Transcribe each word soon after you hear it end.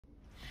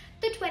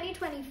The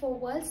 2024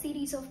 World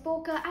Series of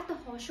Poker at the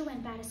Horseshoe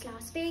in Paris,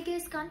 Las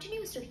Vegas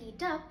continues to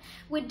heat up,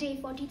 with Day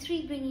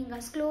 43 bringing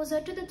us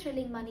closer to the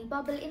thrilling money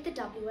bubble in the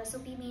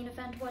WSOP Main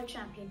Event World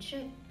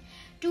Championship.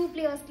 Two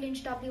players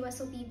clinched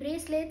WSOP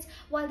bracelets,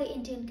 while the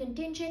Indian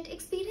contingent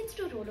experienced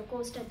a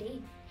rollercoaster day.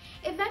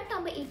 Event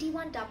number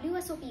 81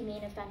 WSOP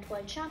Main Event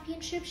World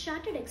Championship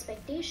shattered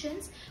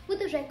expectations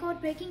with a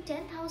record-breaking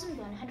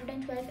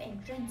 10,112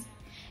 entrants.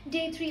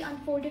 Day 3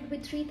 unfolded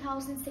with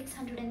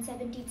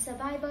 3,617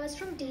 survivors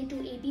from Day 2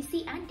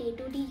 ABC and Day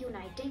 2D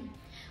uniting.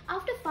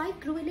 After 5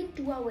 grueling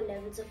 2-hour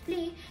levels of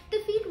play,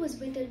 the field was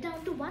whittled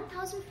down to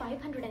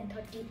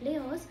 1,530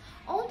 players,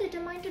 all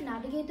determined to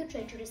navigate the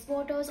treacherous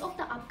waters of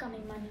the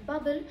upcoming money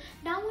bubble,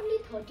 now only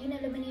 13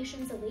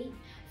 eliminations away.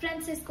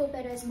 Francisco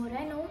Perez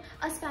Moreno,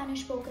 a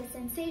Spanish poker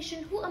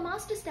sensation who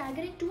amassed a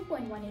staggering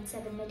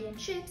 2.187 million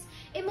chips,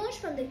 emerged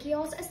from the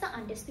chaos as the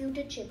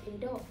undisputed chip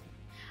leader.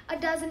 A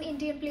dozen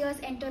Indian players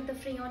entered the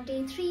fray on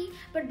Day 3,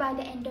 but by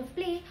the end of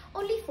play,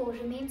 only 4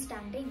 remained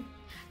standing.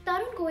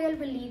 Tarun Goyal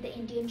will lead the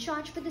Indian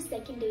charge for the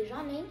second day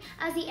running,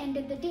 as he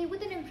ended the day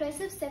with an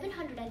impressive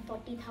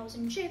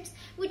 740,000 chips,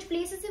 which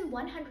places him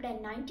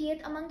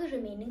 190th among the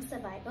remaining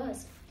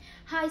survivors.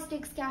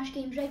 High-stakes cash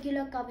game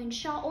regular Kavin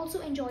Shah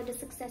also enjoyed a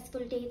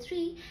successful Day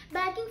 3,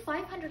 bagging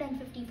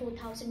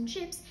 554,000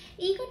 chips,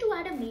 eager to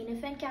add a main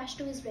event cash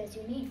to his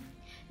resume.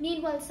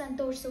 Meanwhile,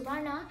 Santhosh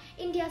Suvarna,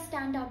 India's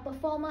standout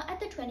performer at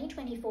the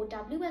 2024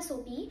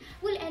 WSOP,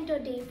 will enter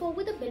Day 4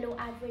 with a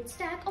below-average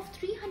stack of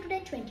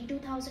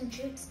 322,000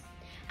 chips.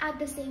 At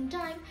the same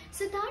time,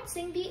 Siddarth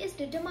Singhvi is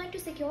determined to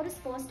secure his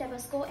first ever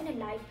score in a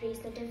live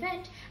bracelet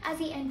event as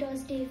he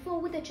enters Day 4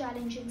 with a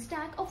challenging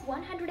stack of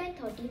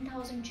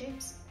 113,000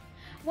 chips.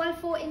 While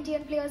 4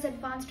 Indian players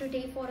advanced to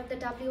Day 4 of the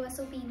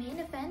WSOP main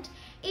event,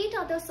 8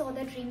 others saw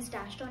their dreams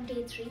dashed on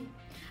Day 3.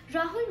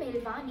 Rahul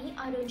Melwani,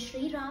 Arun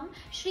Sriram,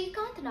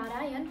 Srikanth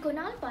Narayan,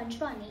 Kunal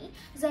Panchwani,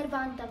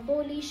 Zarvan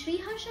Tamboli,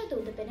 Sriharsha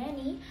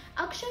Dodapaneni,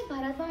 Akshay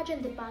Bharadwaj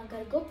and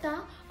Dipankar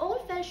Gupta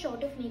all fell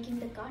short of making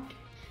the cut.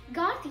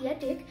 Garth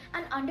Yettick,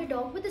 an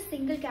underdog with a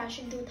single cash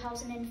in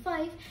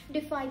 2005,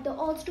 defied the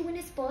odds to win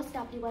his first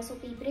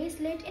WSOP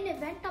bracelet in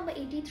event number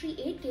 83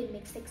 8-game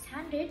mixed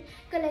 600,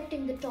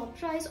 collecting the top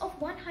prize of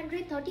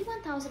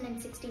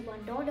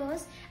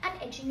 $131,061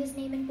 and etching his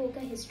name in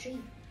poker history.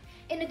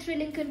 In a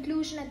thrilling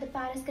conclusion at the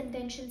Paris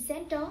Convention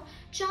Center,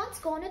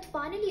 Kornuth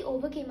finally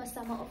overcame a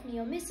summer of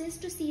near misses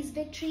to seize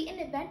victory in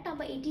event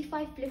number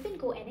 85 Flip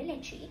Go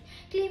NLHE,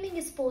 claiming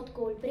his 4th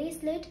gold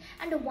bracelet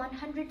and a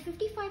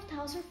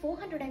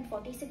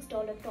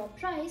 $155,446 top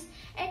prize,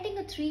 ending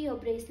a 3-year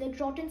bracelet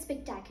drought in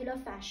spectacular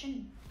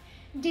fashion.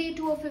 Day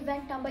 2 of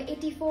event number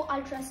 84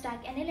 Ultra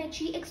Stack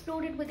NLHE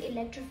exploded with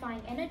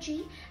electrifying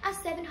energy as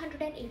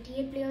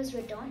 788 players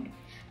returned.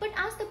 But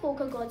as the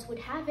poker gods would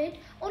have it,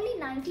 only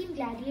 19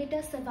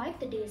 gladiators survived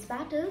the day's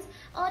battles,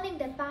 earning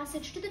their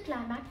passage to the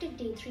climactic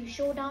Day 3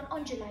 showdown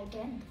on July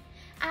 10th.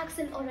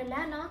 Axel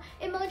Orellana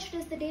emerged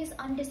as the day's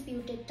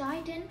undisputed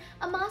titan,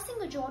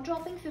 amassing a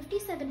jaw-dropping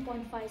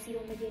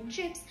 57.50 million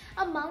chips,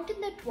 a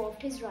mountain that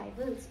dwarfed his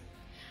rivals.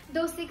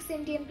 Though 6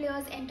 Indian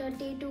players entered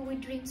Day 2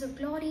 with dreams of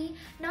glory,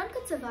 none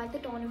could survive the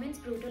tournament's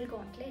brutal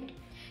gauntlet.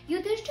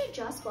 Yudhishthir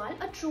Jaswal,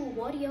 a true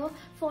warrior,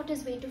 fought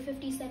his way to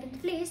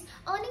 57th place,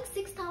 earning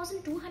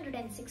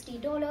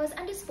 $6,260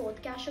 and his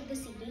 4th cash of the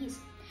series.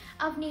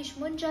 Avnish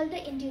Munjal,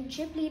 the Indian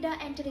chip leader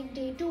entering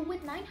Day 2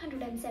 with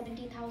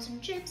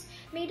 970,000 chips,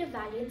 made a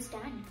valiant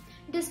stand.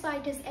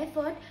 Despite his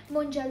effort,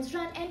 Munjal's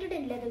run ended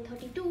in level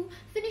 32,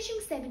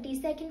 finishing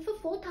 72nd for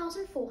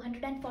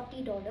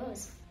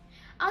 $4,440.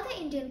 Other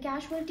Indian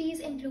casualties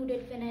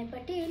included Vinay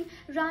Patel,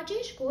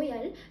 Rajesh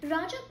Goyal,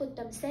 Raja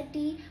Puttam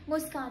Sethi,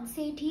 Muskan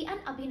Sethi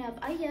and Abhinav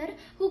Iyer,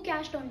 who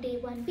cashed on Day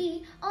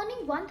 1B,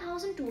 earning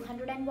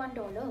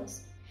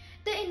 $1,201.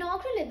 The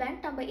inaugural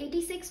event number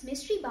 86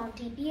 Mystery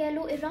Bounty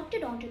PLO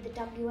erupted onto the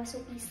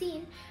WSOP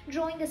scene,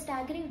 drawing a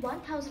staggering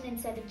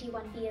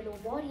 1,071 PLO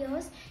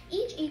warriors,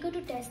 each eager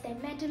to test their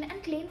mettle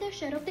and claim their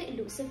share of the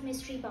elusive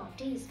mystery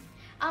bounties.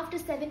 After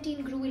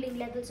 17 grueling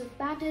levels of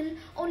battle,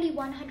 only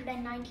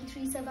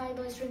 193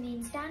 survivors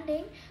remain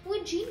standing,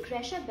 with Jean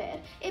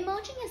Greshabert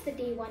emerging as the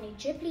Day 1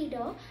 chip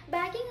leader,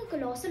 bagging a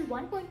colossal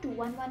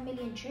 1.211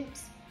 million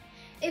chips.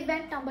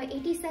 Event number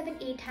 87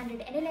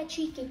 800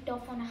 NLHE kicked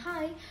off on a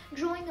high,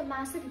 drawing a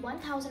massive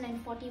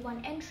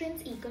 1,041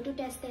 entrants eager to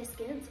test their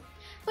skills.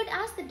 But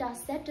as the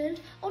dust settled,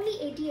 only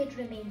 88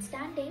 remained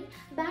standing,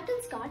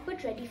 battle scarred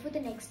but ready for the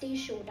next day's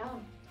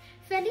showdown.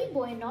 Felipe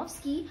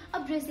Boyanovski,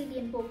 a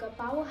Brazilian poker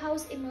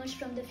powerhouse, emerged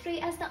from the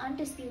fray as the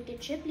undisputed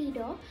chip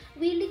leader,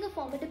 wielding a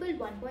formidable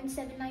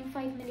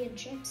 1.795 million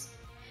chips.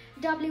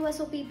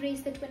 WSOP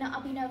bracelet winner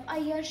Abhinav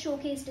Iyer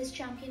showcased his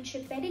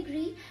championship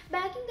pedigree,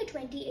 bagging the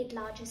 28th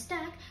largest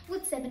stack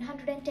with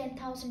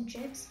 710,000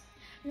 chips.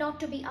 Not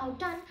to be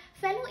outdone,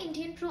 fellow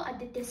Indian pro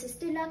Aditya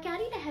Sistila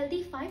carried a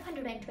healthy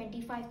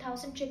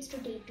 525,000 chips to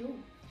Day 2.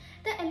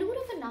 The allure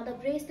of another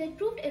bracelet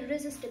proved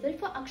irresistible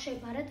for Akshay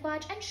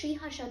Bharadwaj and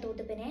Sriharsha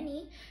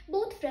Dodapaneni,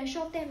 both fresh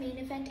off their main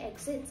event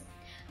exits.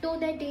 Though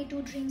their day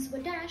 2 drinks were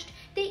dashed,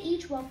 they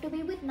each walked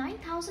away with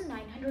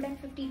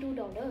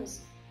 $9,952.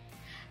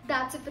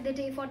 That's it for the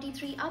Day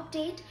 43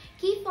 update.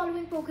 Keep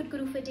following Poker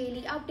Guru for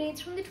daily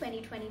updates from the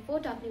 2024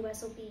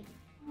 WSOP.